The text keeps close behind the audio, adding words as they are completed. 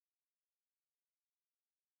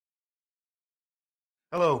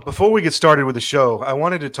Hello. Before we get started with the show, I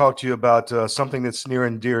wanted to talk to you about something that's near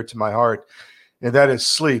and dear to my heart, and that is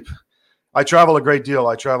sleep. I travel a great deal.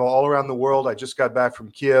 I travel all around the world. I just got back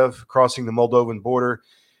from Kiev, crossing the Moldovan border.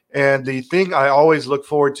 And the thing I always look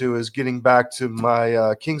forward to is getting back to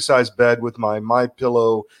my king size bed with my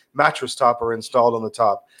pillow mattress topper installed on the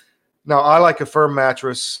top. Now, I like a firm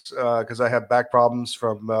mattress because I have back problems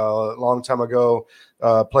from a long time ago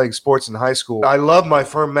playing sports in high school. I love my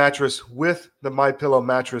firm mattress with the My Pillow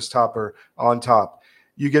mattress topper on top.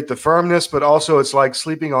 You get the firmness, but also it's like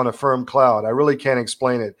sleeping on a firm cloud. I really can't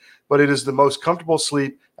explain it, but it is the most comfortable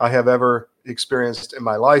sleep I have ever experienced in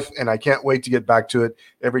my life, and I can't wait to get back to it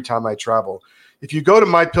every time I travel. If you go to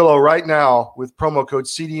My Pillow right now with promo code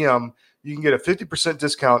CDM, you can get a 50%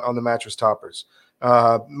 discount on the mattress toppers.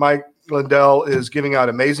 Mike Lindell is giving out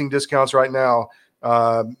amazing discounts right now.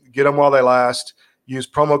 Get them while they last. Use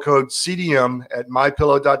promo code CDM at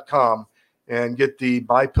mypillow.com and get the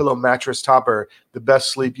MyPillow mattress topper, the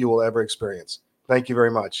best sleep you will ever experience. Thank you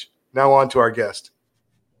very much. Now on to our guest.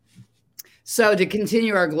 So to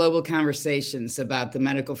continue our global conversations about the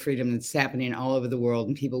medical freedom that's happening all over the world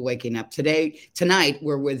and people waking up tonight,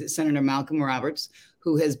 we're with Senator Malcolm Roberts,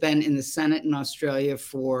 who has been in the Senate in Australia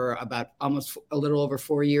for about almost a little over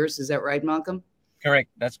 4 years. Is that right, Malcolm? Correct.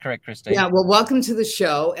 That's correct, Christine. Yeah. Well, welcome to the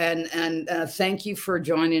show, and thank you for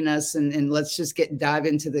joining us. And let's just dive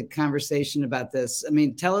into the conversation about this. I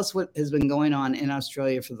mean, tell us what has been going on in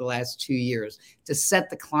Australia for the last 2 years to set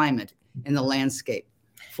the climate and the landscape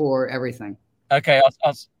for everything. Okay,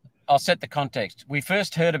 I'll set the context. We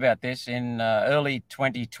first heard about this in early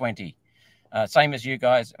 2020, same as you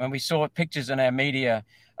guys, when we saw pictures in our media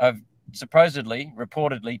of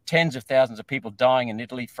reportedly, tens of thousands of people dying in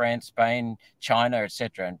Italy, France, Spain, China,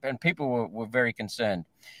 etc. And people were very concerned.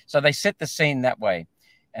 So they set the scene that way.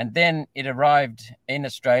 And then it arrived in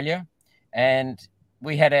Australia, and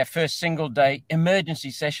we had our first single-day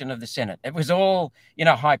emergency session of the Senate. It was all,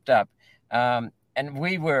 hyped up. And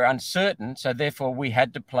we were uncertain, so therefore we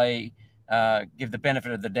had to give the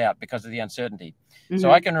benefit of the doubt because of the uncertainty. Mm-hmm.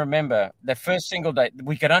 So I can remember the first single day,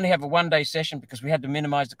 we could only have a one-day session because we had to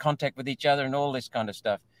minimize the contact with each other and all this kind of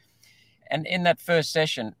stuff. And in that first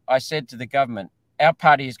session, I said to the government, our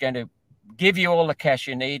party is going to give you all the cash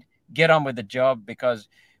you need, get on with the job, because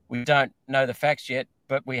we don't know the facts yet,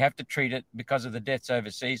 but we have to treat it because of the deaths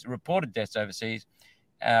overseas, reported deaths overseas,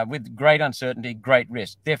 with great uncertainty, great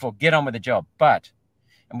risk. Therefore, get on with the job.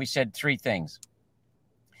 And we said three things.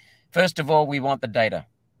 First of all, we want the data.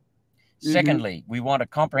 Mm-hmm. Secondly, we want a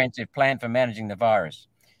comprehensive plan for managing the virus.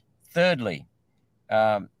 Thirdly,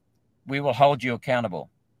 we will hold you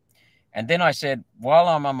accountable. And then I said, while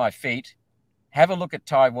I'm on my feet, have a look at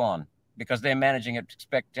Taiwan, because they're managing it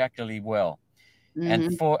spectacularly well.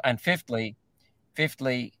 Mm-hmm. And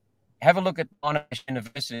fifthly, have a look at Monash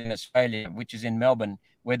University in Australia, which is in Melbourne,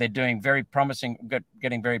 where they're doing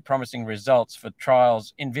getting very promising results for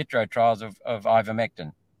trials, in vitro trials of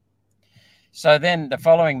ivermectin. So then the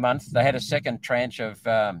following month, they had a second tranche of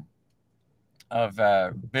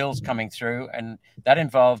bills coming through, and that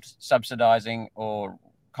involved subsidizing or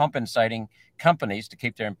compensating companies to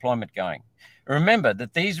keep their employment going. Remember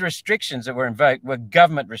that these restrictions that were invoked were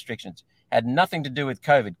government restrictions, had nothing to do with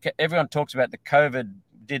COVID. Everyone talks about the COVID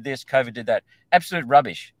did this, COVID did that. Absolute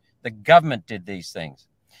rubbish. The government did these things.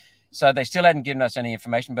 So they still hadn't given us any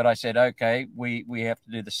information, but I said, okay, we have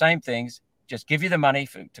to do the same things, just give you the money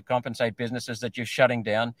to compensate businesses that you're shutting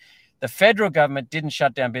down. The federal government didn't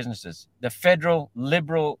shut down businesses. The Federal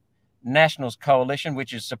Liberal Nationals Coalition,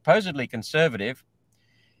 which is supposedly conservative,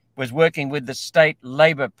 was working with the state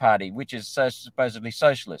Labor Party, which is supposedly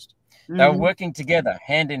socialist. Mm-hmm. They were working together,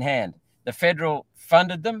 hand in hand. The federal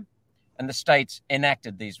funded them, and the states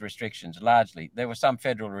enacted these restrictions largely. There were some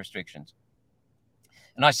federal restrictions.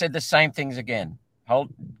 And I said the same things again.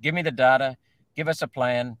 Give me the data, give us a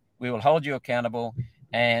plan, we will hold you accountable,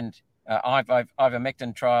 and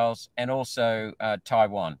ivermectin trials, and also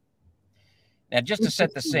Taiwan. Now, just to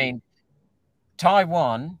set the scene,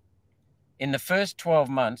 Taiwan, in the first 12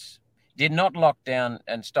 months, did not lock down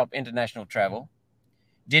and stop international travel,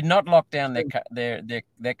 did not lock down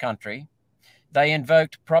their country. They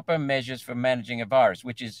invoked proper measures for managing a virus,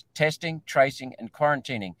 which is testing, tracing, and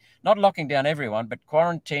quarantining. Not locking down everyone, but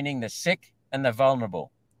quarantining the sick and the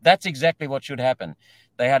vulnerable. That's exactly what should happen.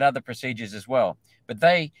 They had other procedures as well. But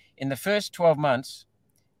they, in the first 12 months,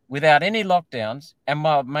 without any lockdowns, and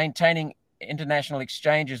while maintaining international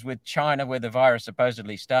exchanges with China, where the virus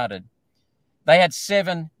supposedly started, they had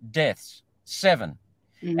 7 deaths. 7.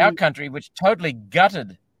 Mm-hmm. Our country, which totally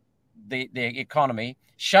gutted the economy,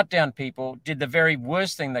 shut down people, did the very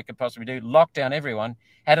worst thing they could possibly do, locked down everyone,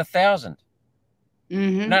 had 1,000.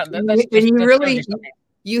 Mm-hmm. No,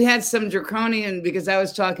 You had some draconian, because I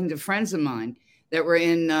was talking to friends of mine that were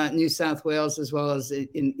in New South Wales as well as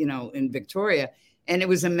in Victoria, and it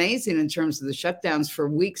was amazing in terms of the shutdowns for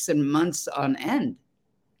weeks and months on end.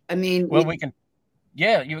 I mean, well,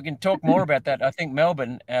 you can talk more about that. I think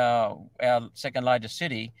Melbourne, our second largest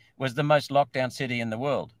city, was the most lockdown city in the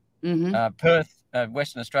world. Mm-hmm. Perth,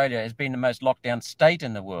 Western Australia, has been the most lockdown state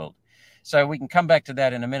in the world. So we can come back to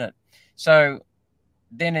that in a minute. So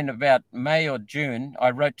then in about May or June,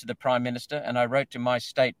 I wrote to the Prime Minister and I wrote to my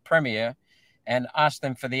state premier and asked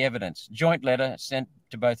them for the evidence. Joint letter sent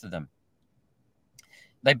to both of them.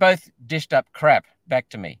 They both dished up crap back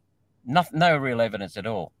to me. No real evidence at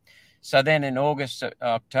all. So then in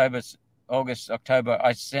October,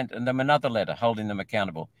 I sent them another letter holding them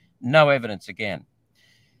accountable. No evidence again.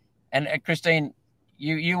 And Christine,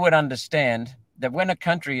 you would understand that when a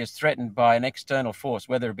country is threatened by an external force,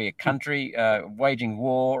 whether it be a country waging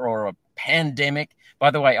war or a pandemic.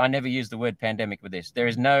 By the way, I never use the word pandemic with this.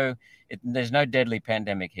 There's no deadly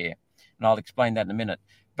pandemic here, and I'll explain that in a minute.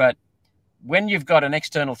 But when you've got an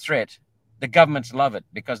external threat, the governments love it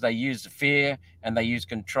because they use fear and they use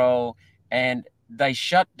control, and they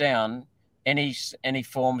shut down any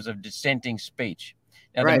forms of dissenting speech.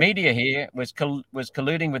 Now, right. The media here was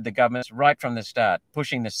colluding with the governments right from the start,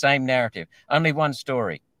 pushing the same narrative, only one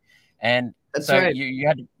story. And That's so right.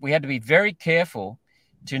 we had to be very careful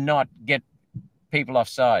to not get people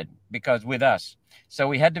offside because with us. So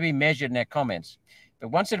we had to be measured in our comments. But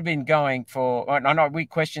once it had been going we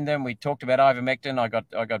questioned them. We talked about ivermectin. I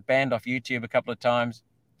got banned off YouTube a couple of times.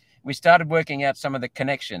 We started working out some of the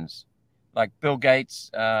connections, like Bill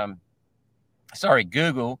Gates.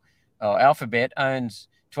 Google or Alphabet owns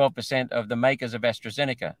 12% of the makers of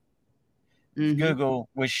AstraZeneca. Mm-hmm. Google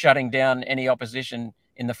was shutting down any opposition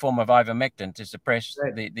in the form of ivermectin to suppress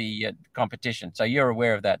the competition. So you're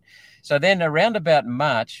aware of that. So then around about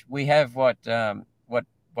March, we have what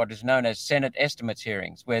is known as Senate estimates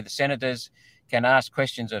hearings, where the senators can ask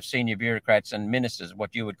questions of senior bureaucrats and ministers,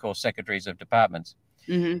 what you would call secretaries of departments.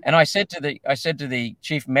 Mm-hmm. And I said to the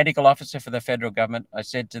chief medical officer for the federal government, I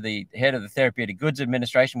said to the head of the Therapeutic Goods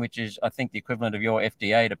Administration, which is I think the equivalent of your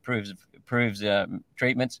FDA, it approves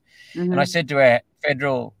treatments, mm-hmm. And I said to our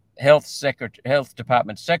federal health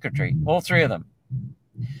department secretary, all three of them,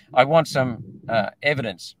 I want some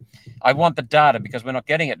evidence. I want the data because we're not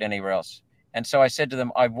getting it anywhere else. And so I said to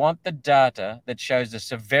them, I want the data that shows the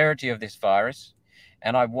severity of this virus,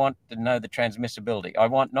 and I want to know the transmissibility. I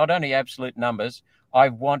want not only absolute numbers, I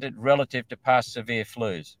want it relative to past severe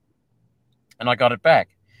flus. And I got it back.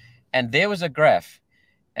 And there was a graph.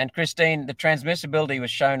 And Christine, the transmissibility was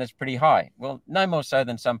shown as pretty high. Well, no more so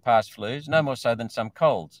than some past flus, no more so than some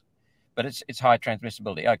colds. But it's high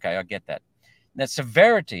transmissibility. Okay, I get that. The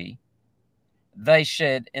severity they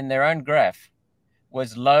shared in their own graph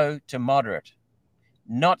was low to moderate,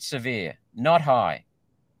 not severe, not high.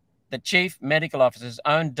 The chief medical officer's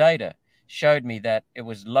own data showed me that it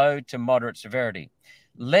was low to moderate severity,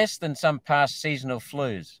 less than some past seasonal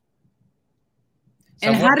flus. So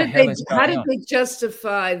and how did they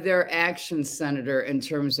justify their action, Senator, in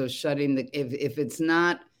terms of shutting if it's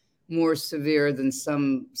not more severe than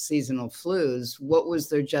some seasonal flus, what was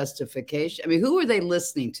their justification? I mean, who are they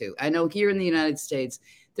listening to? I know here in the United States,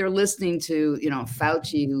 they're listening to,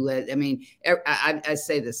 Fauci, I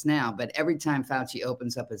say this now, but every time Fauci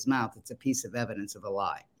opens up his mouth, it's a piece of evidence of a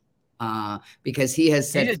lie. Because he has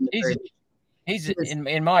said... He's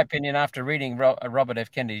in my opinion, after reading Robert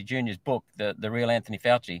F. Kennedy Jr.'s book, The Real Anthony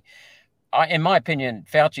Fauci, in my opinion,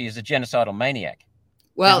 Fauci is a genocidal maniac.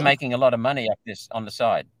 Well, he's making a lot of money up this on the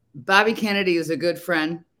side. Bobby Kennedy is a good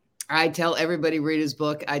friend. I tell everybody read his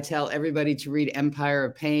book. I tell everybody to read Empire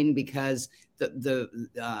of Pain because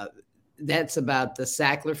that's about the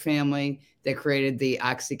Sackler family that created the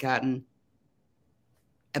OxyContin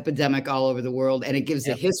epidemic all over the world, and it gives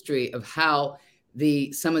a history of how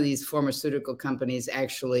some of these pharmaceutical companies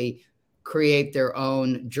actually create their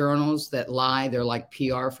own journals that lie. They're like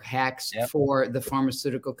PR for hacks for the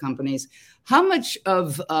pharmaceutical companies. How much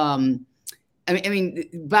of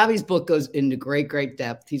Bobby's book goes into great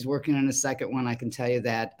depth. He's working on a second one. I can tell you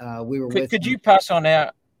that. Could you pass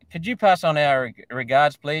on our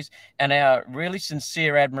regards, please, and our really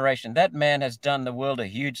sincere admiration? That man has done the world a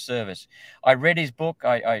huge service. I read his book.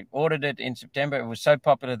 I ordered it in September. It was so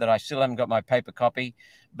popular that I still haven't got my paper copy,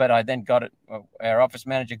 but I then got it. Our office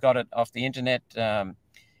manager got it off the internet,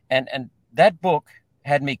 and that book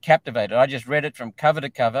had me captivated. I just read it from cover to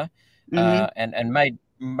cover, and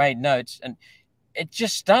made notes, and it's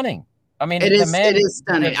just stunning. I mean, It the is. man It is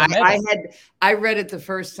stunning. deserves a medal. I read it the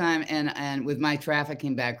first time, and with my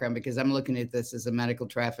trafficking background, because I'm looking at this as a medical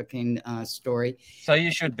trafficking story. So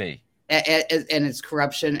you should be. And it's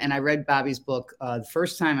corruption. And I read Bobby's book the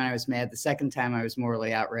first time, and I was mad. The second time, I was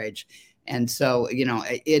morally outraged. And so, you know,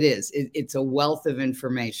 it's a wealth of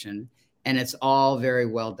information, and it's all very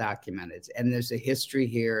well documented. And there's a history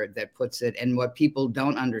here that puts it. And what people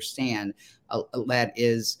don't understand, that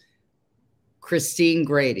is Christine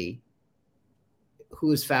Grady,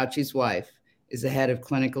 who is Fauci's wife, is the head of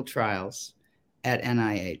clinical trials at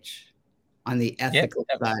NIH on the ethical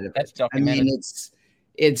side of it. I mean,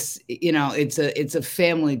 it's you know, it's a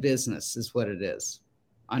family business is what it is.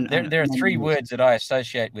 There are three words that I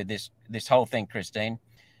associate with this whole thing, Christine.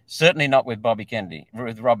 Certainly not with Bobby Kennedy,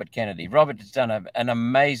 with Robert Kennedy. Robert has done an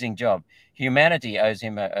amazing job. Humanity owes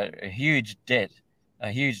him a huge debt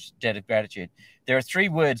of gratitude. There are three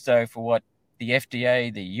words, though, for what the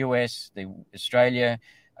FDA, the US, the Australia,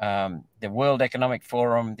 the World Economic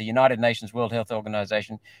Forum, the United Nations World Health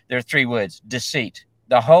Organization. There are three words: deceit.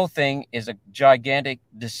 The whole thing is a gigantic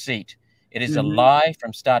deceit. It is a lie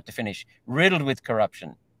from start to finish, riddled with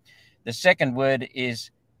corruption. The second word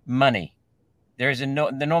is money. There is an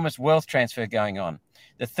enormous wealth transfer going on.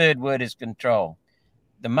 The third word is control.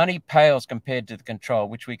 The money pales compared to the control,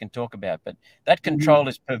 which we can talk about, but that control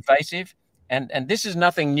is pervasive, and this is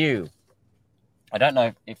nothing new. I don't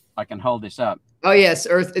know if I can hold this up. Oh yes,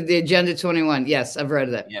 the Agenda 21. Yes, I've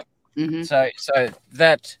read that. Yep. So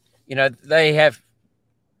that, you know, they have.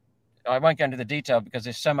 I won't go into the detail because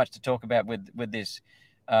there's so much to talk about with this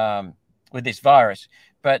virus,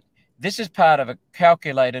 but this is part of a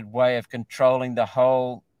calculated way of controlling the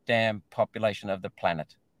whole damn population of the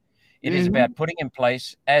planet. It is about putting in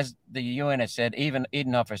place, as the UN has said, even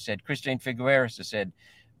Edenhofer has said, Christine Figueres has said,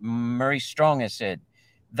 Marie Strong has said,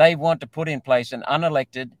 they want to put in place an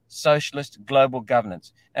unelected socialist global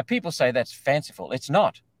governance. Now, people say that's fanciful. It's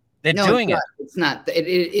not. They're doing it. It's not. It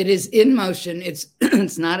is in motion. It's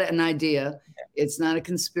not an idea. It's not a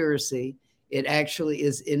conspiracy. It actually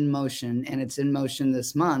is in motion, and it's in motion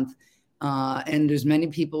this month. And there's many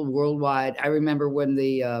people worldwide. I remember when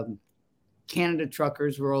the Canada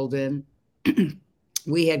truckers rolled in.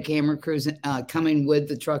 We had camera crews coming with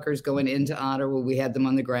the truckers going into Ottawa. We had them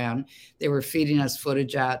on the ground. They were feeding us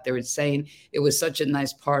footage out. They were saying it was such a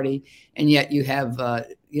nice party. And yet you have,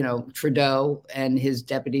 Trudeau and his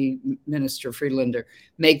deputy minister, Friedlander,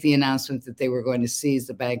 make the announcement that they were going to seize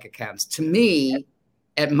the bank accounts. To me,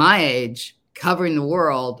 at my age, covering the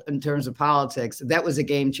world in terms of politics, that was a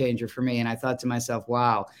game changer for me. And I thought to myself,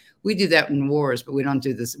 wow, we do that in wars, but we don't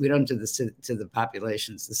do this. We don't do this to the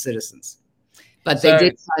populations, the citizens. But they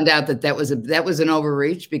did find out that was an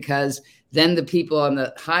overreach, because then the people on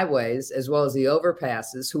the highways, as well as the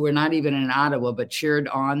overpasses, who were not even in Ottawa but cheered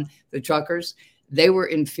on the truckers, they were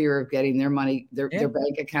in fear of getting their money, their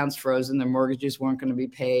bank accounts frozen, their mortgages weren't going to be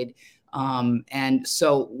paid, and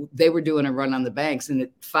so they were doing a run on the banks. And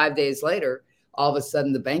 5 days later, all of a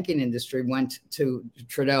sudden, the banking industry went to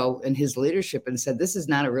Trudeau and his leadership and said, "This is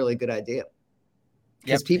not a really good idea,"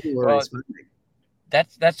 because people were responding.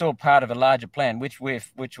 That's all part of a larger plan, which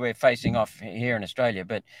we're facing off here in Australia.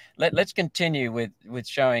 But let's continue with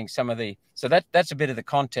showing some of the. So that's a bit of the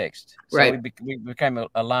context. So right. We became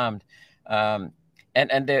alarmed,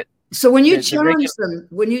 So when you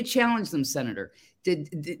challenge them, Senator,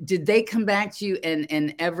 did they come back to you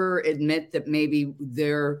and ever admit that maybe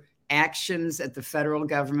their actions at the federal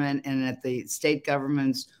government and at the state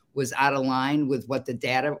governments was out of line with what the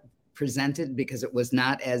data presented, because it was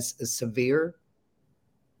not as severe?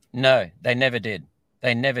 No, they never did.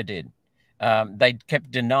 They never did. They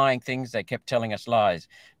kept denying things. They kept telling us lies.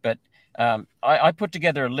 But I put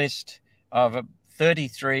together a list of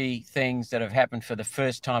 33 things that have happened for the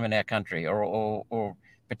first time in our country, or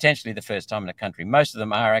potentially the first time in the country. Most of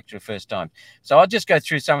them are actually first time. So I'll just go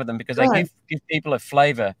through some of them, because they give people a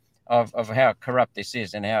flavor of how corrupt this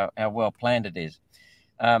is and how well planned it is.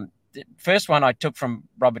 The first one I took from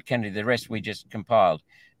Robert Kennedy. The rest we just compiled.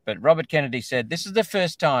 But Robert Kennedy said, "This is the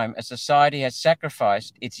first time a society has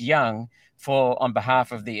sacrificed its young on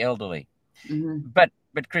behalf of the elderly." But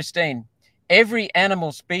Christine, every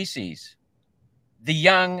animal species, the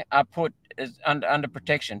young are put under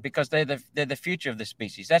protection, because they're the future of the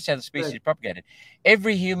species. That's how the species is propagated.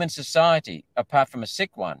 Every human society, apart from a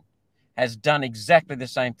sick one, has done exactly the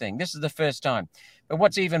same thing. This is the first time. But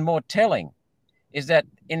what's even more telling is that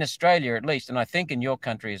in Australia, at least, and I think in your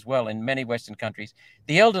country as well, in many Western countries,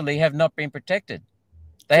 the elderly have not been protected.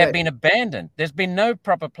 They have been abandoned. There's been no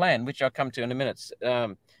proper plan, which I'll come to in a minute.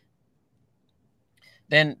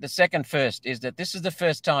 Then the second first is that this is the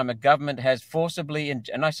first time a government has forcibly,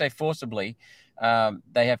 and I say forcibly,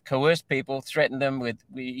 they have coerced people, threatened them with,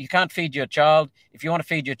 you can't feed your child. If you want to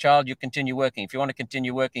feed your child, you continue working. If you want to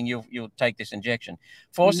continue working, you'll take this injection.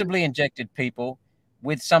 Forcibly injected people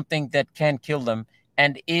with something that can kill them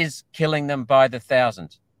and is killing them by the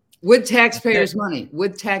thousands. With taxpayers' money.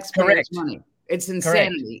 With taxpayers' Correct. money. It's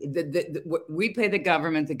insanity. We pay the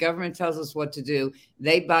government. The government tells us what to do.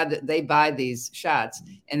 They buy these shots,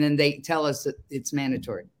 and then they tell us that it's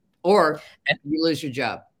mandatory, or you lose your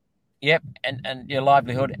job. Yep, and your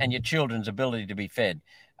livelihood and your children's ability to be fed.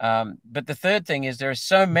 But the third thing is there are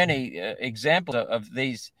so many examples of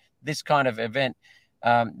this kind of event.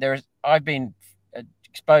 I've been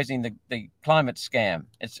exposing the climate scam.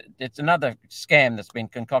 It's another scam that's been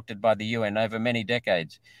concocted by the UN over many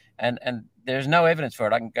decades, and there's no evidence for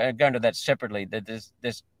it. I can go into that separately. That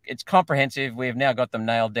it's comprehensive. We have now got them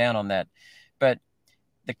nailed down on that. But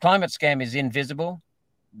the climate scam is invisible.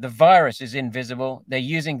 The virus is invisible. They're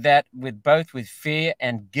using that with fear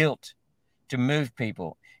and guilt to move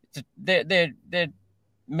people. They're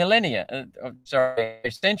millennia,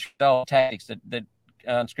 century-old tactics that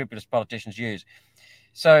unscrupulous politicians use.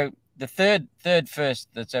 So the third first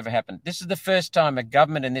that's ever happened. This is the first time a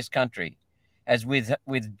government in this country has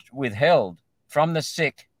withheld from the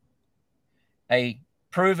sick a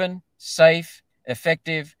proven, safe,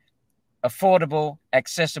 effective, affordable,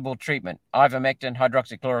 accessible treatment, ivermectin,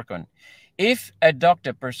 hydroxychloroquine. If a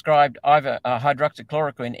doctor prescribed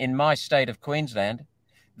hydroxychloroquine in my state of Queensland,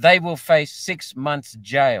 they will face 6 months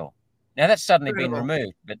jail. Now that's suddenly been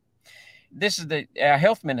removed, but this is our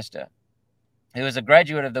health minister, who is a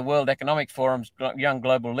graduate of the World Economic Forum's Young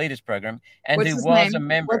Global Leaders Program, and who was a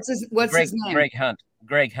member. What's his name?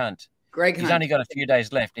 Greg Hunt. He's only got a few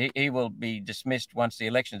days left. He will be dismissed once the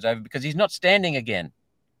election's over because he's not standing again.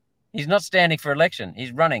 He's not standing for election.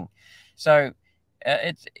 He's running. So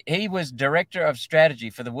he was director of strategy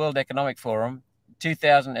for the World Economic Forum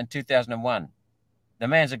 2000 and 2001. The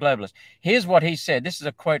man's a globalist. Here's what he said. This is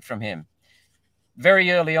a quote from him.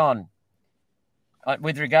 Very early on,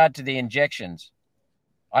 with regard to the injections,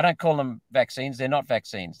 I don't call them vaccines. They're not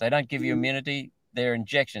vaccines. They don't give you immunity. They're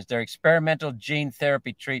injections. They're experimental gene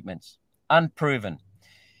therapy treatments, unproven.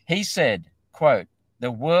 He said, quote,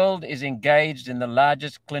 "The world is engaged in the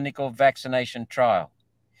largest clinical vaccination trial.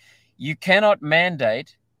 You cannot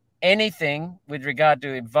mandate anything with regard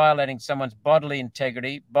to violating someone's bodily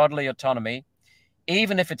integrity, bodily autonomy,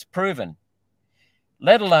 even if it's proven,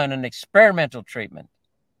 let alone an experimental treatment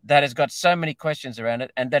that has got so many questions around it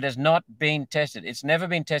and that has not been tested. It's never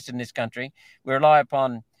been tested in this country. We rely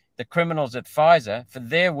upon the criminals at Pfizer for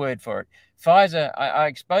their word for it. Pfizer, I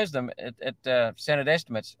exposed them at Senate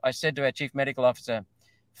estimates. I said to our chief medical officer,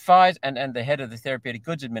 Pfizer and the head of the Therapeutic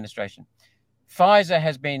Goods Administration, Pfizer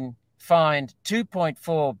has been fined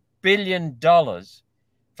 $2.4 billion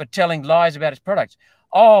for telling lies about its products.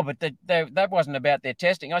 Oh, but that wasn't about their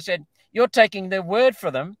testing. I said, you're taking their word for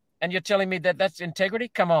them and you're telling me that that's integrity?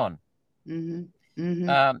 Come on. They're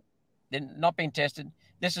not being tested.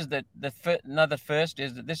 This is another first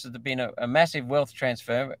is that this has been a massive wealth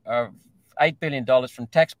transfer of $8 billion from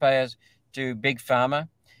taxpayers to big pharma.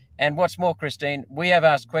 And what's more, Christine, we have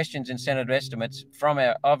asked questions in Senate estimates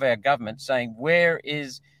of our government saying, where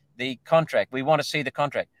is the contract? We want to see the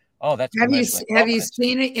contract. Oh, that's have you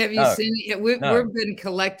seen it? Have you seen it? We've been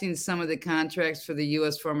collecting some of the contracts for the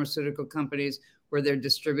U.S. pharmaceutical companies where they're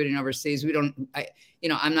distributing overseas. I'm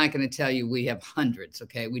not going to tell you we have hundreds.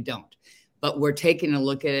 Okay, we don't, but we're taking a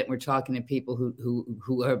look at it. We're talking to people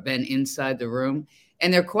who have been inside the room,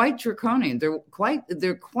 and they're quite draconian. They're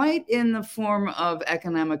quite in the form of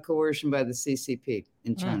economic coercion by the CCP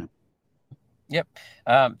in China. Yep.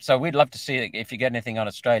 So we'd love to see it if you get anything on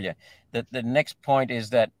Australia. The next point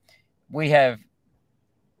is that we have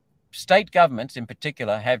state governments in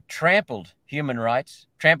particular have trampled human rights,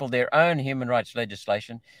 trampled their own human rights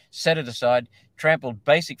legislation, set it aside, trampled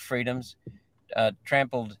basic freedoms,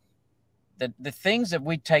 trampled the things that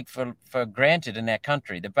we take for granted in our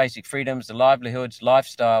country, the basic freedoms, the livelihoods,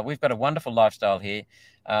 lifestyle. We've got a wonderful lifestyle here.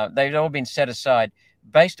 They've all been set aside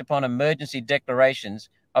based upon emergency declarations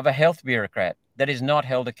of a health bureaucrat that is not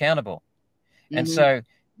held accountable. And so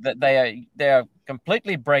that they are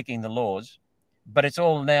completely breaking the laws, but it's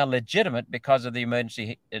all now legitimate because of the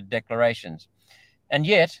emergency declarations. And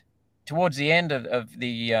yet, towards the end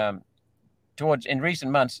in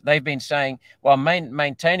recent months, they've been saying, while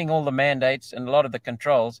maintaining all the mandates and a lot of the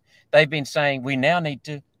controls, they've been saying we now need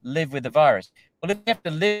to live with the virus. Well, if you have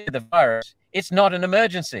to live with the virus, it's not an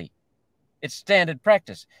emergency. It's standard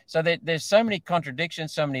practice. So there's so many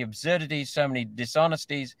contradictions, so many absurdities, so many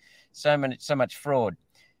dishonesties, so much fraud.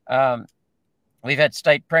 We've had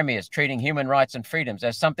state premiers treating human rights and freedoms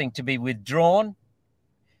as something to be withdrawn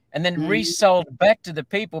and then resold back to the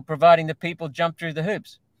people, providing the people jump through the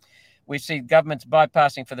hoops. We see governments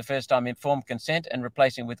bypassing for the first time informed consent and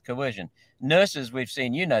replacing with coercion. Nurses, we've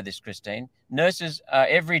seen, you know this, Christine, nurses are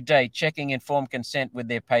every day checking informed consent with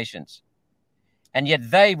their patients. And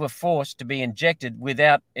yet they were forced to be injected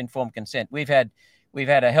without informed consent. We've had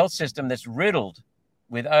a health system that's riddled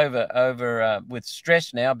with with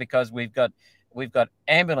stress now, because we've got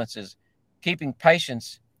ambulances keeping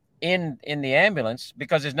patients in the ambulance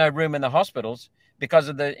because there's no room in the hospitals because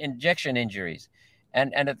of the injection injuries.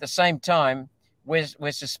 And at the same time,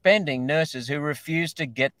 we're suspending nurses who refuse to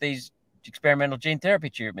get these experimental gene therapy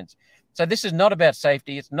treatments. So this is not about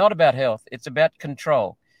safety. It's not about health. It's about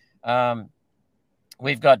control.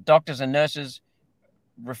 We've got doctors and nurses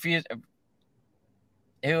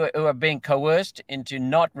who are being coerced into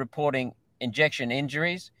not reporting injection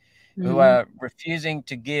injuries, who are refusing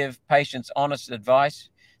to give patients honest advice.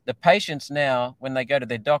 The patients now, when they go to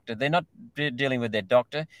their doctor, they're not dealing with their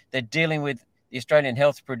doctor. They're dealing with the Australian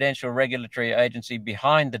Health Prudential Regulatory Agency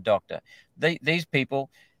behind the doctor. These people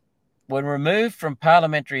were removed from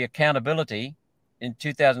parliamentary accountability in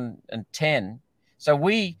 2010. So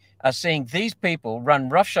we are seeing these people run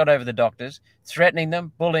roughshod over the doctors, threatening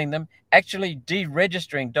them, bullying them, actually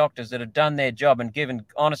deregistering doctors that have done their job and given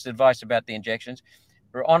honest advice about the injections,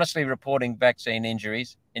 or honestly reporting vaccine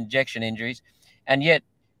injuries, injection injuries, and yet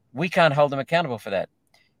we can't hold them accountable for that.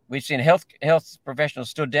 We've seen health professionals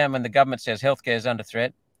stood down when the government says healthcare is under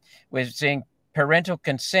threat. We're seeing parental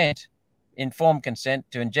consent, informed consent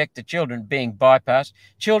to inject the children being bypassed.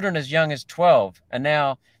 Children as young as 12 are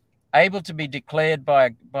now able to be declared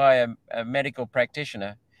by a medical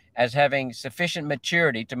practitioner as having sufficient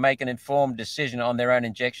maturity to make an informed decision on their own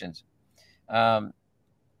injections.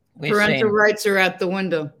 Parental rights are out the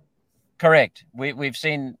window. Correct. We've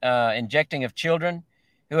seen injecting of children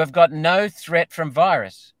who have got no threat from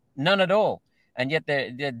virus, none at all, and yet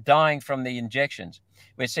they're dying from the injections.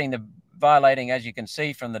 We're seeing the violating, as you can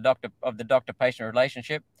see, from the doctor-patient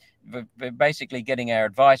relationship. We're basically getting our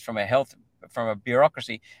advice from a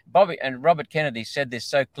bureaucracy. Bobby and Robert Kennedy said this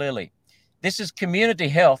so clearly. This is community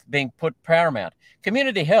health being put paramount.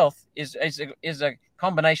 Community health is a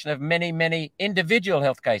combination of many individual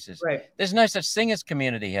health cases. Right. There's no such thing as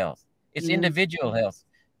community health. It's individual health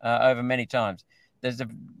over many times. There's the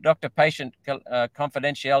doctor-patient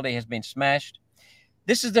confidentiality has been smashed.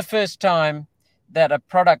 This is the first time that a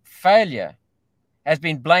product failure has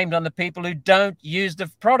been blamed on the people who don't use the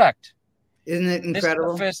product. Isn't it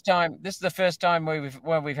incredible? This is the first time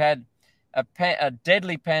where we've had a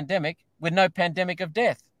deadly pandemic with no pandemic of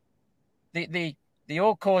death. The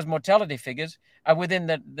all-cause mortality figures are within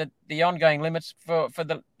the ongoing limits for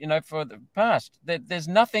the past. There's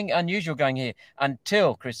nothing unusual going here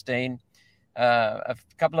until, Christine, a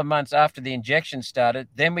couple of months after the injection started,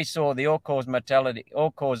 then we saw the all-cause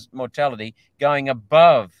mortality going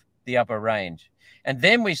above the upper range. And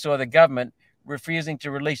then we saw the government refusing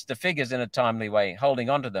to release the figures in a timely way, holding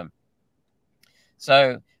on to them.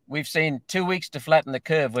 So we've seen 2 weeks to flatten the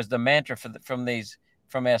curve was the mantra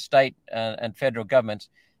from our state and federal governments.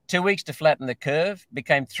 2 weeks to flatten the curve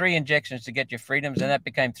became 3 injections to get your freedoms, and that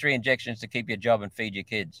became 3 injections to keep your job and feed your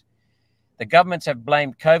kids. The governments have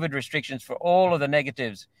blamed COVID restrictions for all of the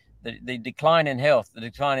negatives, the decline in health, the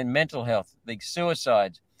decline in mental health, the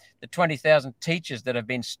suicides, the 20,000 teachers that have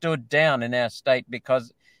been stood down in our state,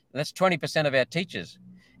 because that's 20% of our teachers.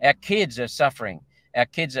 Our kids are suffering. Our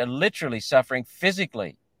kids are literally suffering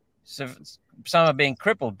physically. So some are being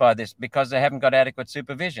crippled by this because they haven't got adequate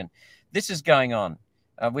supervision. This is going on.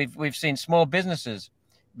 We've seen small businesses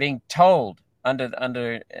being told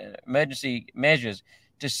under emergency measures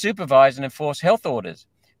to supervise and enforce health orders.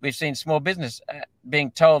 We've seen small business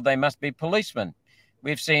being told they must be policemen.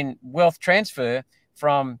 We've seen wealth transfer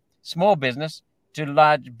from small business to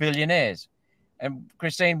large billionaires. And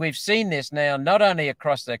Christine, we've seen this now not only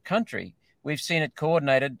across the country, we've seen it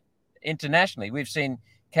coordinated internationally. We've seen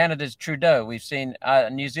Canada's Trudeau, we've seen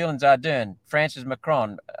New Zealand's Ardern, France's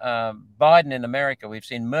Macron, Biden in America, we've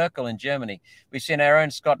seen Merkel in Germany, we've seen our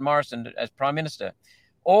own Scott Morrison as Prime Minister,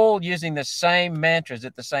 all using the same mantras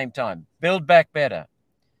at the same time. Build back better,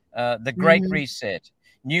 the Great Reset,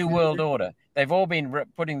 New World Order. They've all been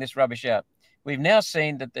putting this rubbish out. We've now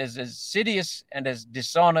seen that as insidious and as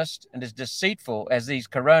dishonest and as deceitful as these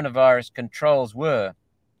coronavirus controls were,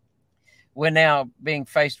 we're now being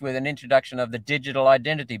faced with an introduction of the Digital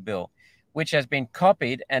Identity Bill, which has been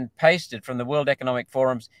copied and pasted from the World Economic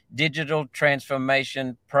Forum's Digital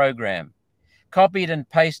Transformation Program. Copied and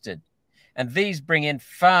pasted. And these bring in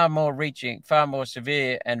far more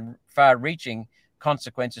severe and far-reaching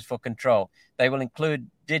consequences for control. They will include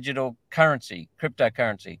digital currency,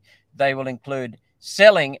 cryptocurrency. They will include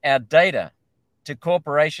selling our data to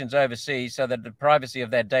corporations overseas so that the privacy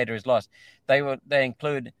of that data is lost. They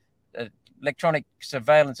include electronic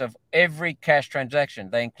surveillance of every cash transaction.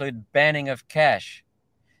 They include banning of cash.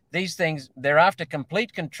 These things, they're after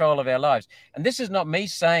complete control of our lives. And this is not me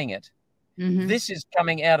saying it. Mm-hmm. This is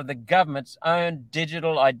coming out of the government's own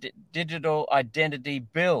digital identity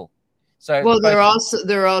bill. So, well, they're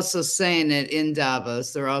also saying it in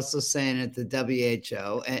Davos. They're also saying it at the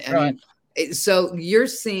WHO. I mean, so you're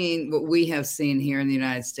seeing what we have seen here in the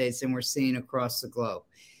United States, and we're seeing across the globe.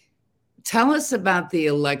 Tell us about the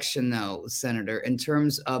election, though, Senator, in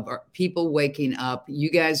terms of people waking up.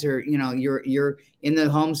 You guys are, you're in the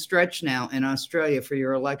home stretch now in Australia for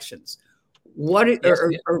your elections. What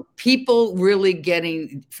are people really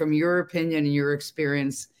getting, from your opinion and your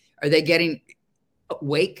experience? Are they getting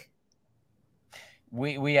awake?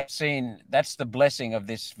 We have seen, that's the blessing of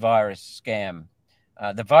this virus scam.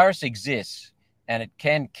 The virus exists and it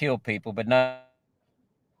can kill people, but no.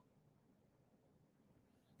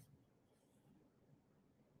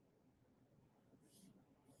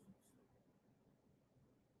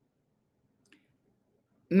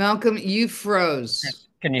 Malcolm, you froze.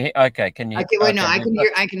 Can you hear? Okay. Can you? Okay, wait, no,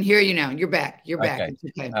 I can hear you now. You're back. You're back. Okay.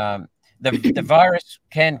 It's okay. The virus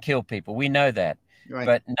can kill people. We know that, right.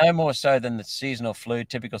 But no more so than the seasonal flu,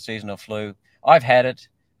 typical seasonal flu. I've had it.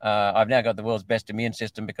 I've now got the world's best immune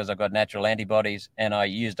system because I've got natural antibodies, and I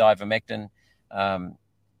used ivermectin.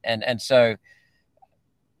 And so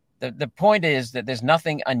the point is that there's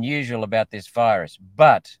nothing unusual about this virus,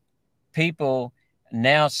 but people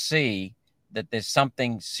now see that there's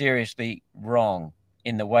something seriously wrong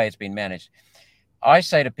in the way it's been managed. I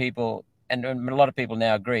say to people, and a lot of people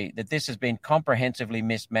now agree, that this has been comprehensively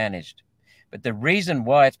mismanaged. But the reason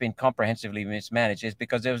why it's been comprehensively mismanaged is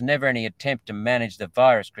because there was never any attempt to manage the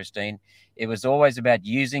virus, Christine. It was always about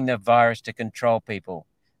using the virus to control people.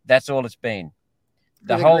 That's all it's been.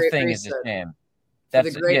 The whole thing is a sham.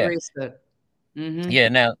 That's the great reset. Mm-hmm. Yeah.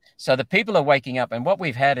 Now, so the people are waking up, and what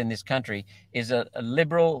we've had in this country is a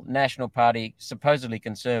liberal National Party, supposedly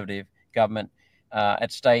conservative government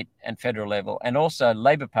at state and federal level, and also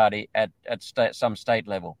Labor Party at some state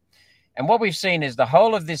level. And what we've seen is the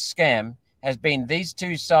whole of this scam has been these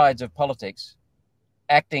two sides of politics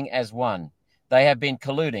acting as one. They have been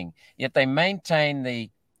colluding, yet they maintain the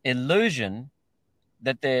illusion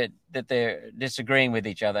that they're disagreeing with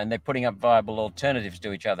each other and they're putting up viable alternatives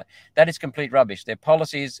to each other. That is complete rubbish. Their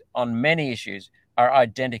policies on many issues are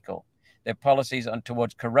identical. Their policies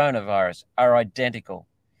towards coronavirus are identical.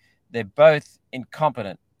 They're both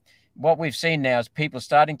incompetent. What we've seen now is people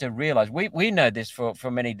starting to realize, we know this for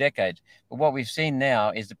many decades, but what we've seen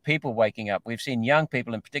now is the people waking up. We've seen young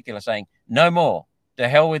people in particular saying, no more, to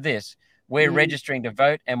hell with this. We're registering to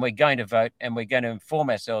vote, and we're going to vote, and we're going to inform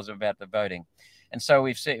ourselves about the voting. And so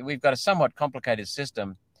we've got a somewhat complicated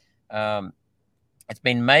system. It's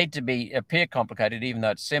been made to appear complicated, even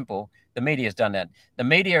though it's simple. The media has done that. The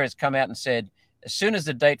media has come out and said, as soon as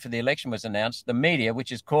the date for the election was announced, the media,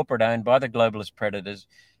 which is corporate owned by the globalist predators,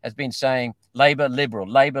 has been saying Labor Liberal,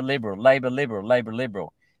 Labor Liberal, Labor Liberal, Labor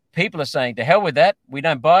Liberal. People are saying, to hell with that. We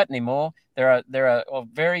don't buy it anymore. There are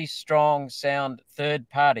very strong, sound third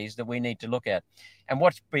parties that we need to look at. And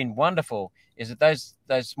what's been wonderful is that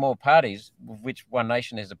those small parties, of which One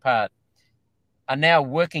Nation is a part, are now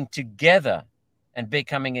working together and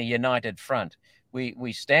becoming a united front.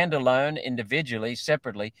 We stand alone, individually,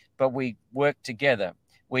 separately, but we work together.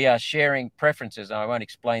 We are sharing preferences. I won't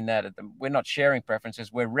explain that. We're not sharing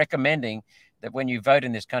preferences. We're recommending that when you vote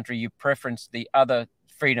in this country, you preference the other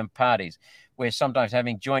freedom parties. We're sometimes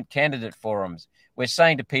having joint candidate forums. We're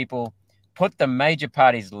saying to people, put the major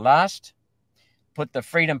parties last, put the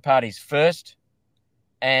freedom parties first,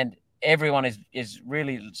 and everyone is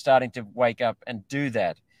really starting to wake up and do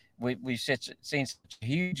that. We've seen such a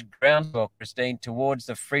huge groundswell, Christine, towards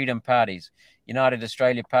the freedom parties. United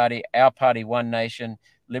Australia Party, our party, One Nation,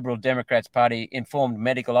 Liberal Democrats Party, Informed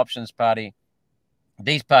Medical Options Party.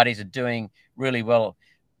 These parties are doing really well,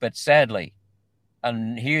 but sadly, a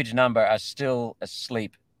huge number are still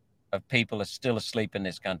asleep, of people are still asleep in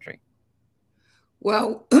this country.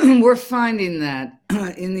 Well, we're finding that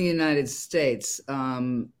in the United States,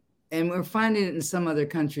 and we're finding it in some other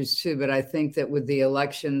countries too. But I think that with the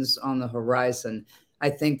elections on the horizon, I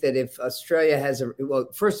think that if Australia has well,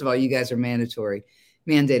 first of all, you guys are mandated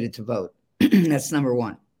to vote. That's number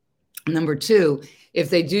one. Number two, if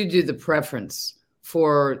they do the preference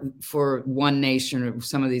for one nation or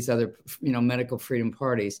some of these other, medical freedom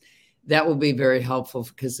parties, that will be very helpful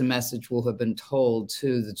because the message will have been told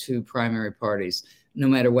to the two primary parties, no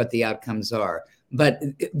matter what the outcomes are. But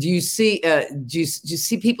do you see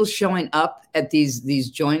people showing up at these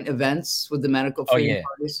joint events with the medical freedom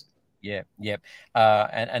parties? Yeah.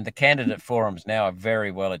 And the candidate forums now are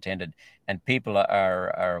very well attended, and people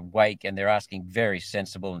are awake, and they're asking very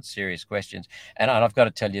sensible and serious questions. And I've got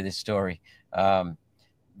to tell you this story.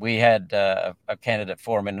 We had a candidate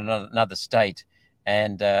forum in another state,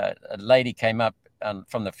 and a lady came up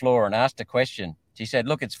from the floor and asked a question. She said,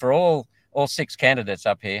 "Look, it's for all 6 candidates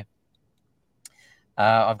up here.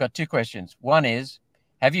 I've got 2 questions. One is,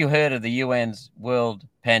 have you heard of the UN's World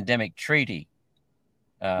Pandemic Treaty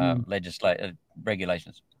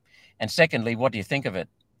regulations? And secondly, what do you think of it?"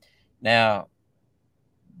 Now,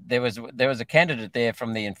 there was a candidate there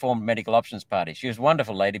from the Informed Medical Options Party. She was a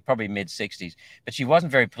wonderful lady, probably mid-60s, but she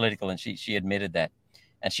wasn't very political, and she admitted that.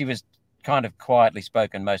 And she was kind of quietly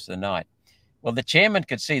spoken most of the night. Well, the chairman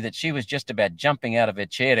could see that she was just about jumping out of her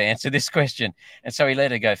chair to answer this question, and so he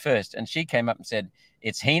let her go first. And she came up and said,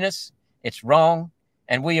 "It's heinous, it's wrong,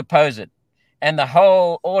 and we oppose it." And the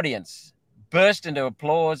whole audience burst into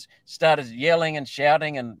applause, started yelling and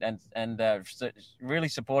shouting and really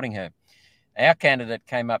supporting her. Our candidate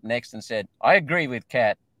came up next and said, "I agree with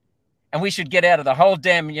Kat, and we should get out of the whole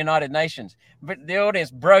damn United Nations." But the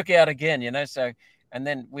audience broke out again, so, and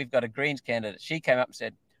then we've got a Greens candidate. She came up and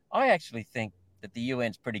said, "I actually think that the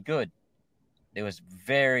UN's pretty good." There was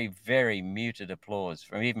very, very muted applause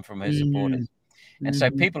even from her supporters. And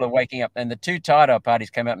so people are waking up, and the 2 title parties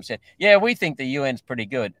came up and said, "Yeah, we think the UN's pretty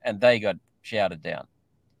good," and they got shouted down.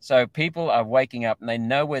 So people are waking up, and they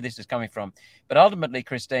know where this is coming from. But ultimately,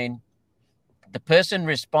 Christine, the person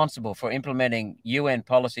responsible for implementing UN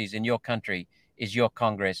policies in your country is your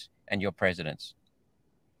Congress and your presidents.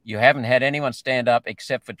 You haven't had anyone stand up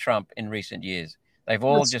except for Trump in recent years. They've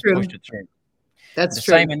all just pushed it through. That's the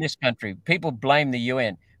true. Same in this country. People blame the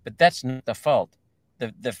UN, but that's not the fault.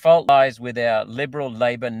 The fault lies with our Liberal,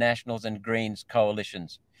 Labor, Nationals, and Greens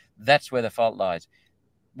coalitions. That's where the fault lies.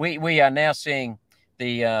 We are now seeing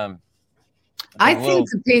the I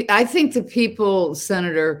think the people,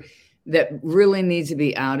 Senator, that really need to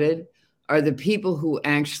be outed are the people who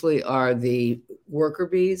actually are the worker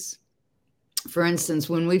bees. For instance,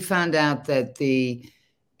 when we found out that the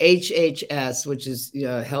HHS, which is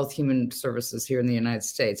Health Human Services here in the United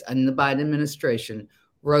States, and the Biden administration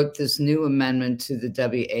wrote this new amendment to the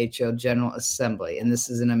WHO General Assembly, and this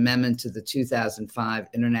is an amendment to the 2005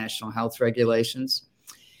 International Health Regulations.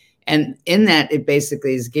 And in that, it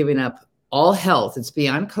basically is giving up all health. It's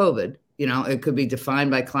beyond COVID. It could be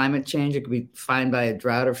defined by climate change. It could be defined by a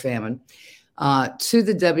drought or famine, to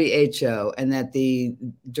the WHO, and that the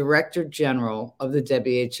Director General of the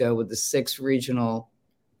WHO with the 6 regional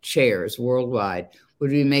chairs worldwide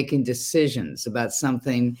would be making decisions about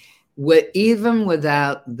something even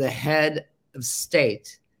without the head of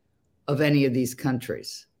state of any of these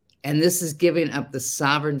countries. And this is giving up the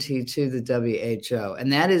sovereignty to the WHO.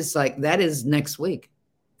 And that is next week.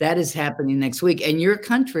 That is happening next week. And your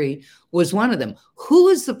country was one of them. Who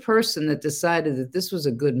is the person that decided that this was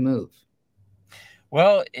a good move?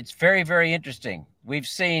 Well, it's very, very interesting. We've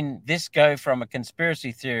seen this go from a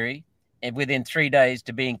conspiracy theory within 3 days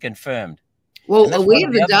to being confirmed. Well, we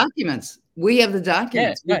have the documents. We have the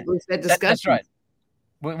documents. Yeah, We've had discussions. That's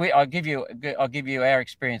right. I'll give you our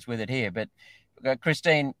experience with it here. But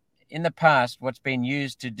Christine, in the past, what's been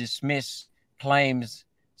used to dismiss claims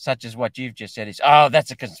such as what you've just said is, "Oh, that's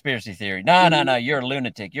a conspiracy theory. No, you're a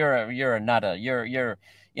lunatic. You're a nutter. You're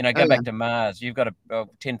go back to Mars. You've got a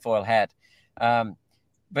tinfoil hat."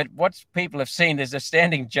 But what people have seen is a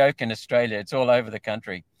standing joke in Australia. It's all over the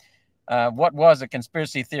country. What was a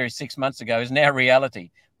conspiracy theory 6 months ago is now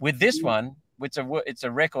reality. With this one, it's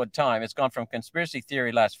a record time. It's gone from conspiracy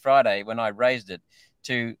theory last Friday when I raised it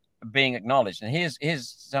to being acknowledged. And here's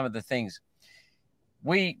some of the things.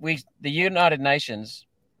 The United Nations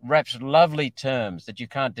wraps lovely terms that you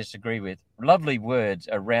can't disagree with, lovely words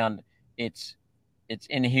around its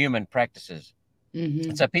inhuman practices.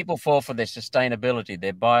 Mm-hmm. So people fall for their sustainability,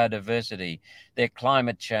 their biodiversity, their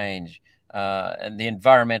climate change, and the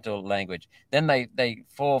environmental language. Then they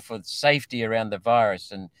fall for safety around the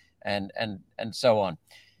virus and so on.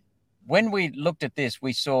 When we looked at this,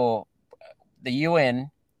 we saw the UN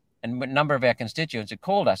and a number of our constituents had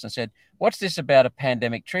called us and said, "What's this about a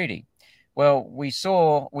pandemic treaty?" Well, we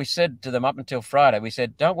said to them up until Friday, we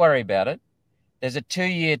said, "Don't worry about it. There's a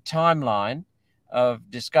 2-year timeline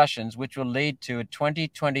of discussions which will lead to a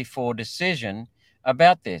 2024 decision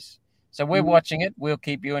about this. So we're watching it. We'll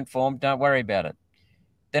keep you informed. Don't worry about it.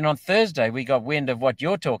 Then on Thursday, we got wind of what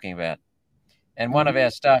you're talking about. And one of our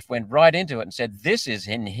staff went right into it and said, this is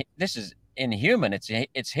inhuman.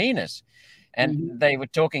 It's heinous. And they were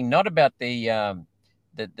talking not about the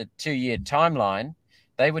 2-year timeline.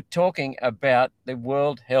 They were talking about the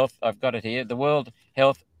World Health, I've got it here, the World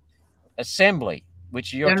Health Assembly,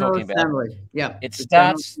 which you're General talking Assembly. about. Yeah. It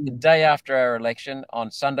starts the day after our election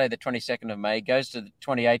on Sunday, the 22nd of May, goes to the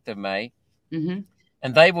 28th of May.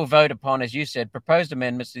 And they will vote upon, as you said, proposed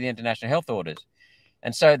amendments to the international health orders.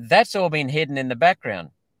 And so that's all been hidden in the background.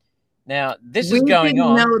 Now, this is going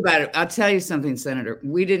on. We didn't know about it. I'll tell you something, Senator.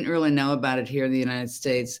 We didn't really know about it here in the United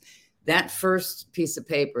States. That first piece of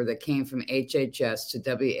paper that came from HHS to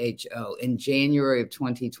WHO in January of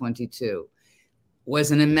 2022 was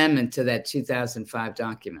an amendment to that 2005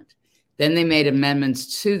 document. Then they made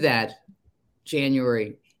amendments to that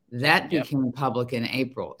January. That became public in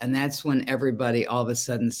April. And that's when everybody all of a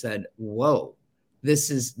sudden said, whoa, this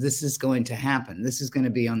is going to happen. This is going to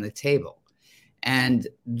be on the table. And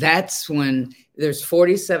that's when there's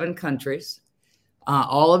 47 countries,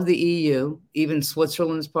 all of the EU, even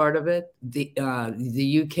Switzerland's part of it.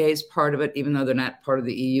 The UK is part of it, even though they're not part of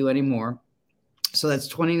the EU anymore. So that's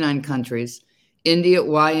 29 countries. India,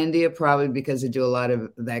 why India? Probably because they do a lot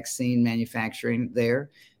of vaccine manufacturing there.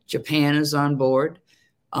 Japan is on board.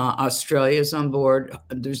 Australia is on board.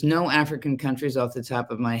 There's no African countries off the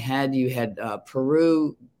top of my head. You had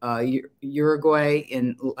Peru, Uruguay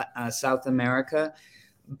in South America.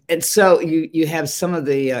 And so you have some of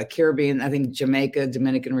the Caribbean, I think Jamaica,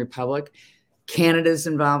 Dominican Republic. Canada's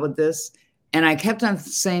involved with this. And I kept on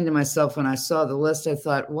saying to myself when I saw the list, I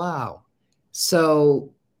thought, wow.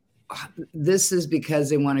 So this is because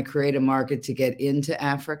they want to create a market to get into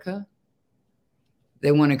Africa.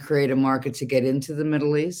 They want to create a market to get into the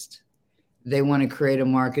Middle East. They want to create a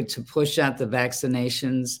market to push out the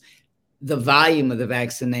vaccinations, the volume of the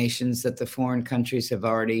vaccinations that the foreign countries have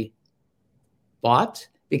already bought.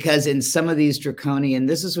 Because in some of these draconian,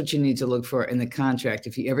 this is what you need to look for in the contract.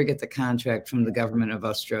 If you ever get the contract from the government of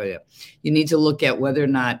Australia, you need to look at whether or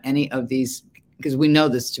not any of these, because we know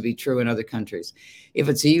this to be true in other countries. If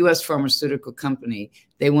it's a U.S. pharmaceutical company,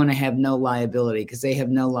 they want to have no liability because they have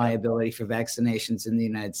no liability for vaccinations in the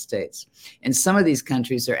United States. And some of these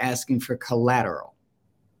countries are asking for collateral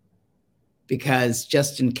because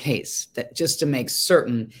just in case, that just to make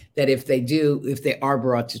certain that if they are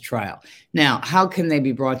brought to trial. Now, how can they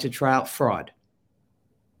be brought to trial? Fraud.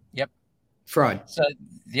 Yep. Fraud. So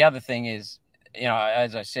the other thing is,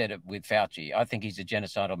 as I said with Fauci, I think he's a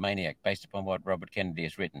genocidal maniac based upon what Robert Kennedy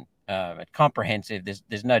has written. Comprehensive.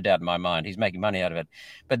 There's no doubt in my mind. He's making money out of it.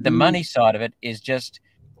 But the money side of it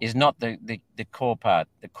is not the core part.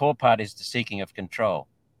 The core part is the seeking of control.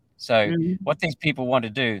 So what these people want to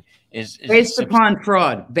do is based upon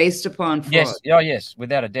fraud. Based upon fraud. Yes. Oh, yes,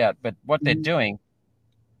 without a doubt. But what they're doing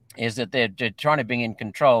is that they're trying to bring in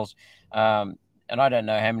controls. And I don't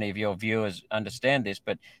know how many of your viewers understand this,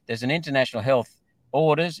 but there's an international health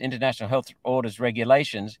orders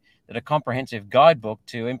regulations that are a comprehensive guidebook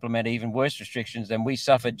to implement even worse restrictions than we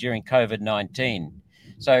suffered during COVID-19.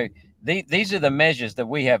 So these are the measures that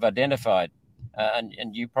we have identified,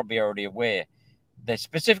 and you probably are already aware. They're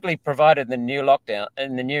specifically provided in the new lockdown,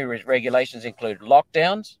 and the new regulations include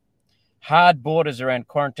lockdowns, hard borders around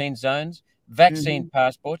quarantine zones, vaccine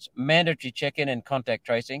passports, mandatory check-in and contact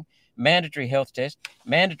tracing, mandatory health test,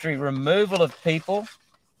 mandatory removal of people,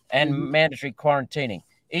 and mandatory quarantining.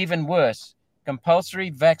 Even worse,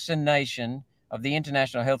 compulsory vaccination of the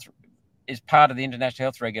international health is part of the international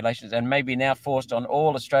health regulations and may be now forced on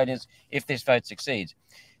all Australians if this vote succeeds.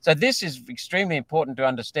 So this is extremely important to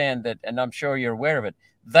understand that, and I'm sure you're aware of it.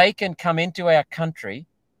 They can come into our country.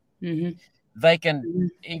 They can,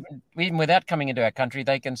 even without coming into our country,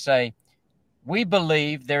 they can say, we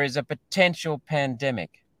believe there is a potential pandemic.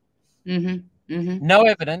 No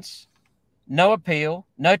evidence, no appeal,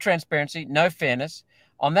 no transparency, no fairness.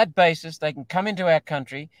 On that basis, they can come into our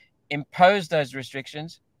country, impose those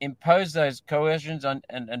restrictions, impose those coercions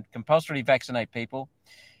and compulsorily vaccinate people,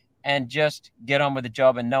 and just get on with the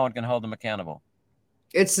job, and no one can hold them accountable.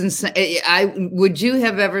 It's insane. Would you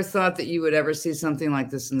have ever thought that you would ever see something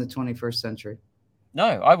like this in the 21st century? No,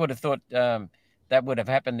 I would have thought that would have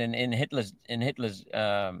happened in Hitler's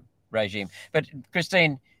regime. But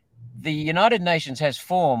Christine, the United Nations has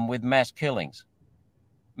formed with mass killings,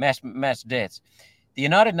 mass deaths. The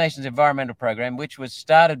United Nations Environmental Program, which was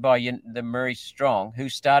started by the Maurice Strong, who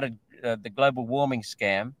started the global warming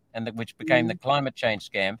scam, and which became the climate change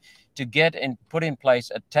scam, to get and put in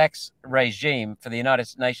place a tax regime for the United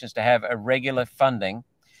Nations to have a regular funding.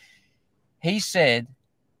 He said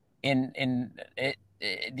the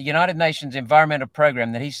United Nations environmental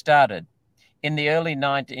program that he started in the early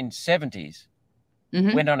 1970s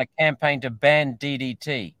went on a campaign to ban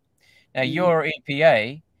DDT. Now, your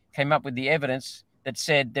EPA came up with the evidence that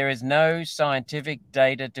said there is no scientific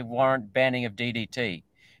data to warrant banning of DDT.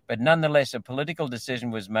 But nonetheless, a political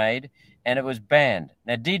decision was made and it was banned.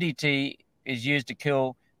 Now, DDT is used to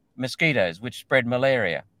kill mosquitoes, which spread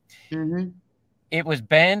malaria. It was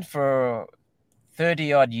banned for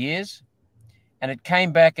 30 odd years, and it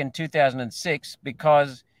came back in 2006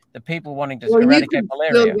 because the people wanting to eradicate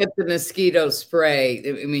malaria. Still get the mosquito spray.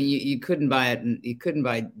 I mean, you couldn't buy it, and you couldn't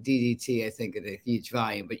buy DDT, I think, at a huge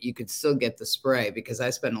volume, but you could still get the spray because I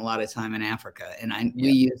spent a lot of time in Africa, and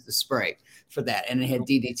we used the spray for that, and it had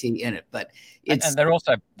DDT in it. But it's and they're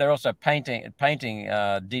also painting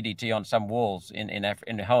DDT on some walls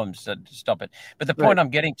in homes to stop it. But the point I'm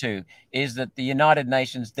getting to is that the United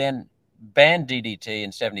Nations then banned DDT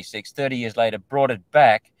in 76. 30 years later, brought it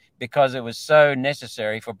back because it was so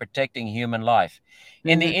necessary for protecting human life.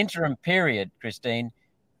 In the interim period, Christine,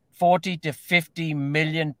 40 to 50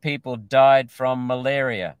 million people died from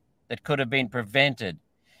malaria that could have been prevented.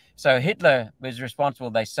 So Hitler was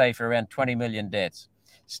responsible, they say, for around 20 million deaths.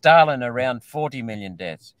 Stalin, around 40 million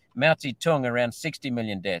deaths. Mao Zedong, around 60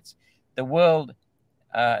 million deaths. The world,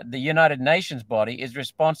 the United Nations body, is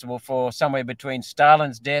responsible for somewhere between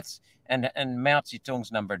Stalin's deaths and Mao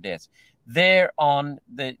Zedong's number of deaths. They're on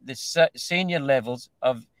the senior levels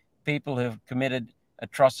of people who have committed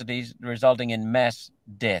atrocities resulting in mass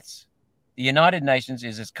deaths. The United Nations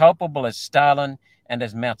is as culpable as Stalin and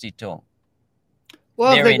as Mao Zedong.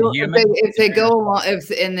 Well, if they go along,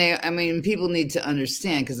 I mean, people need to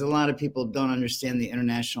understand, because a lot of people don't understand the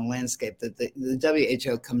international landscape, that the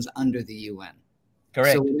WHO comes under the UN.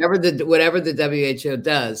 Correct. So whatever the WHO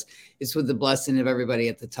does, it's with the blessing of everybody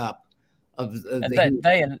at the top.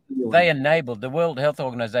 They enabled, the World Health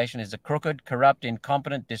Organization is a crooked, corrupt,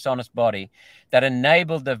 incompetent, dishonest body that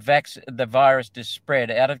enabled the virus to spread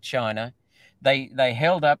out of China. They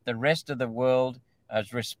held up the rest of the world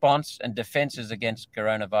as response and defenses against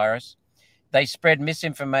coronavirus. They spread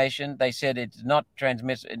misinformation. They said it's not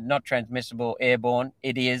transmissible airborne.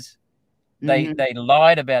 It is. They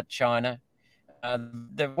lied about China.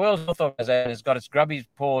 The World Health Organization has got its grubby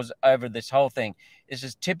paws over this whole thing. This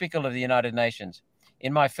is typical of the United Nations.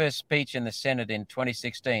 In my first speech in the Senate in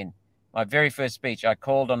 2016, my very first speech, I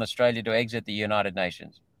called on Australia to exit the United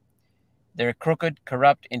Nations. They're a crooked,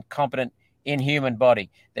 corrupt, incompetent, inhuman body.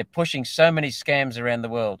 They're pushing so many scams around the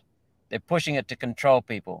world. They're pushing it to control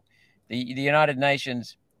people. The United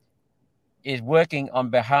Nations is working on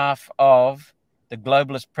behalf of the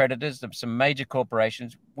globalist predators of some major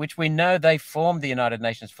corporations, which we know they formed the United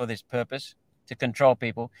Nations for this purpose, to control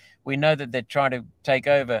people. We know that they're trying to take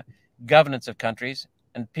over governance of countries,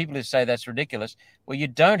 and people who say that's ridiculous. Well, you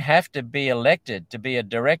don't have to be elected to be a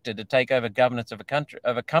director to take over governance of a country,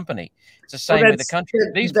 of a company. It's the same with the country.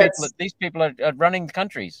 These people are running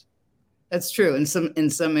countries. That's true. In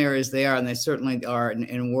some areas they are, and they certainly are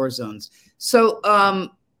in war zones. So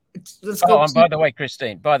let's go. And by the way,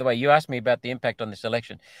 Christine, you asked me about the impact on this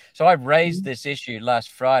election. So I raised this issue last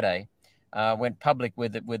Friday, went public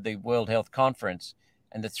with the World Health Conference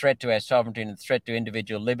and the threat to our sovereignty and the threat to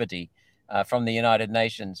individual liberty from the United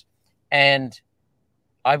Nations. And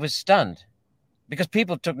I was stunned because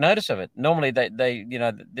people took notice of it. Normally they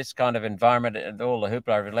this kind of environment and all the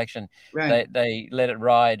hoopla of election, they let it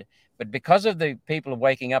ride. But because of the people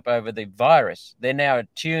waking up over the virus, they're now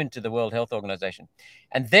attuned to the World Health Organization.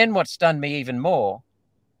 And then what stunned me even more,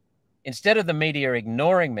 instead of the media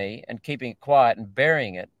ignoring me and keeping it quiet and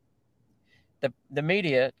burying it, the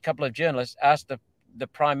media, a couple of journalists, asked the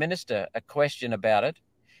Prime Minister a question about it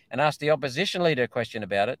and asked the opposition leader a question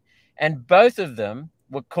about it. And both of them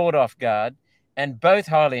were caught off guard and both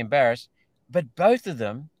highly embarrassed. But both of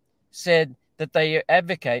them said that they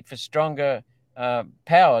advocate for stronger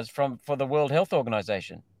powers for the World Health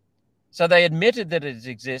Organization. So they admitted that it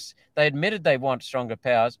exists. They admitted they want stronger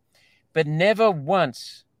powers, but never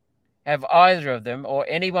once have either of them or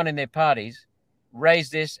anyone in their parties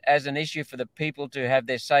raised this as an issue for the people to have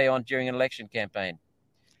their say on during an election campaign.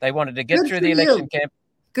 They wanted to get through the election campaign.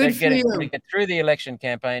 Get through the election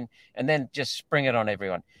campaign and then just spring it on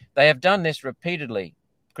everyone. They have done this repeatedly,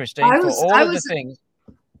 Christine, for all of the things.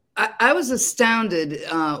 I was astounded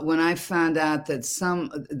when I found out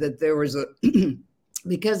that there was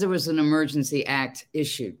because there was an emergency act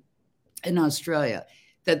issued in Australia,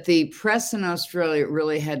 that the press in Australia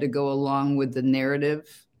really had to go along with the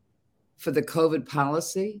narrative for the COVID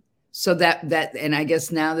policy. So that and I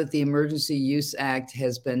guess now that the Emergency Use Act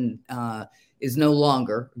has been is no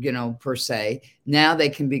longer, per se. Now they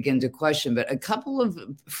can begin to question. But a couple of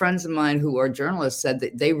friends of mine who are journalists said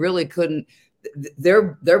that they really couldn't,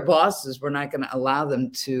 their bosses were not going to allow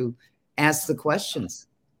them to ask the questions.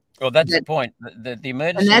 Well, that's the point. The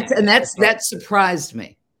emergency, that surprised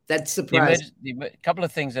me. That surprised me. A couple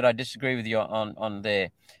of things that I disagree with you on there.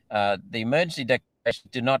 The emergency declaration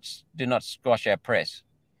do not squash our press.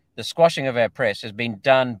 The squashing of our press has been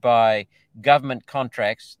done by government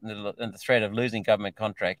contracts and the threat of losing government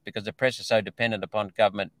contracts, because the press is so dependent upon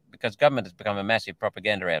government, because government has become a massive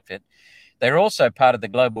propaganda outfit. They're also part of the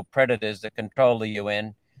global predators that control the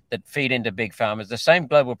UN, that feed into big pharma. The same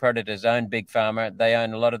global predators own big pharma. They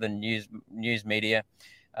own a lot of the news media.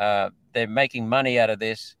 They're making money out of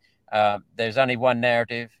this. There's only one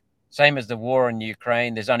narrative. Same as the war in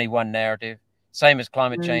Ukraine, there's only one narrative. Same as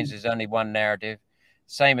climate change, there's only one narrative.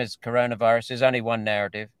 Same as coronavirus, there's only one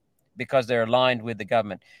narrative, because they're aligned with the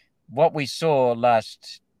government. What we saw this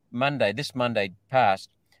Monday past,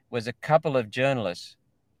 was a couple of journalists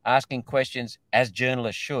asking questions as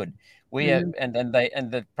journalists should. And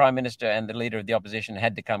the Prime Minister and the leader of the opposition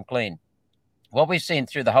had to come clean. What we've seen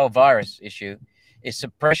through the whole virus issue is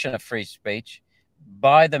suppression of free speech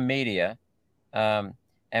by the media,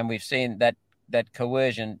 and we've seen that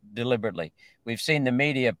coercion deliberately. We've seen the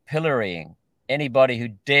media pillorying anybody who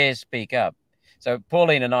dares speak up. So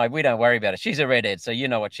Pauline and I, we don't worry about it. She's a redhead, so you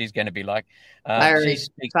know what she's going to be like. She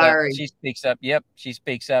speaks up. Yep, she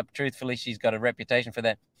speaks up truthfully. She's got a reputation for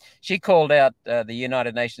that. She called out the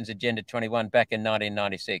United Nations Agenda 21 back in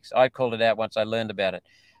 1996. I called it out once I learned about it.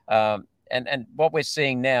 And what we're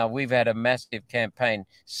seeing now, we've had a massive campaign,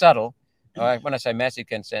 subtle. When I say massive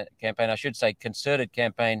campaign, I should say concerted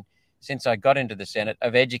campaign, since I got into the Senate,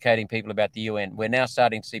 of educating people about the UN. We're now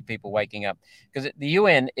starting to see people waking up, because the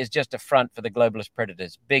UN is just a front for the globalist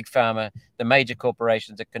predators, big pharma, the major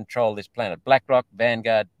corporations that control this planet, BlackRock,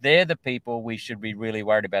 Vanguard. They're the people we should be really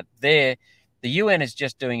worried about. The UN is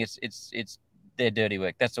just doing their dirty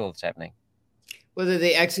work. That's all that's happening. Well, they're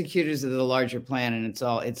the executors of the larger plan, and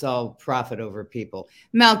it's all profit over people.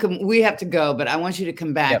 Malcolm, we have to go, but I want you to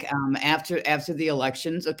come back after the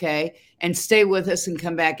elections, okay? And stay with us and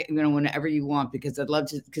come back, whenever you want, because I'd love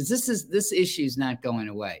to, because this issue is not going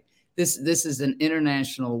away. This is an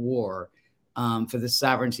international war for the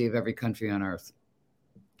sovereignty of every country on earth.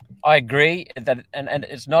 I agree that, and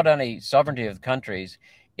it's not only sovereignty of countries,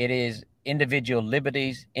 it is individual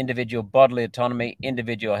liberties, individual bodily autonomy,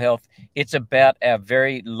 individual health. It's about our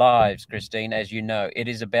very lives, Christine, as you know. It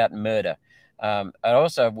is about murder. I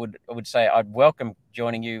also would say I'd welcome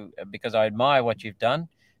joining you, because I admire what you've done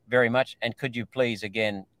very much. And could you please,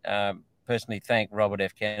 again, personally thank Robert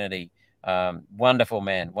F. Kennedy. Wonderful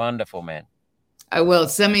man, wonderful man. I will.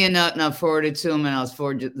 Send me a note and I'll forward it to him, and I'll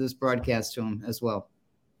forward this broadcast to him as well.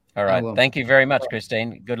 All right. Thank you very much,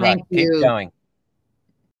 Christine. Good luck. Keep going.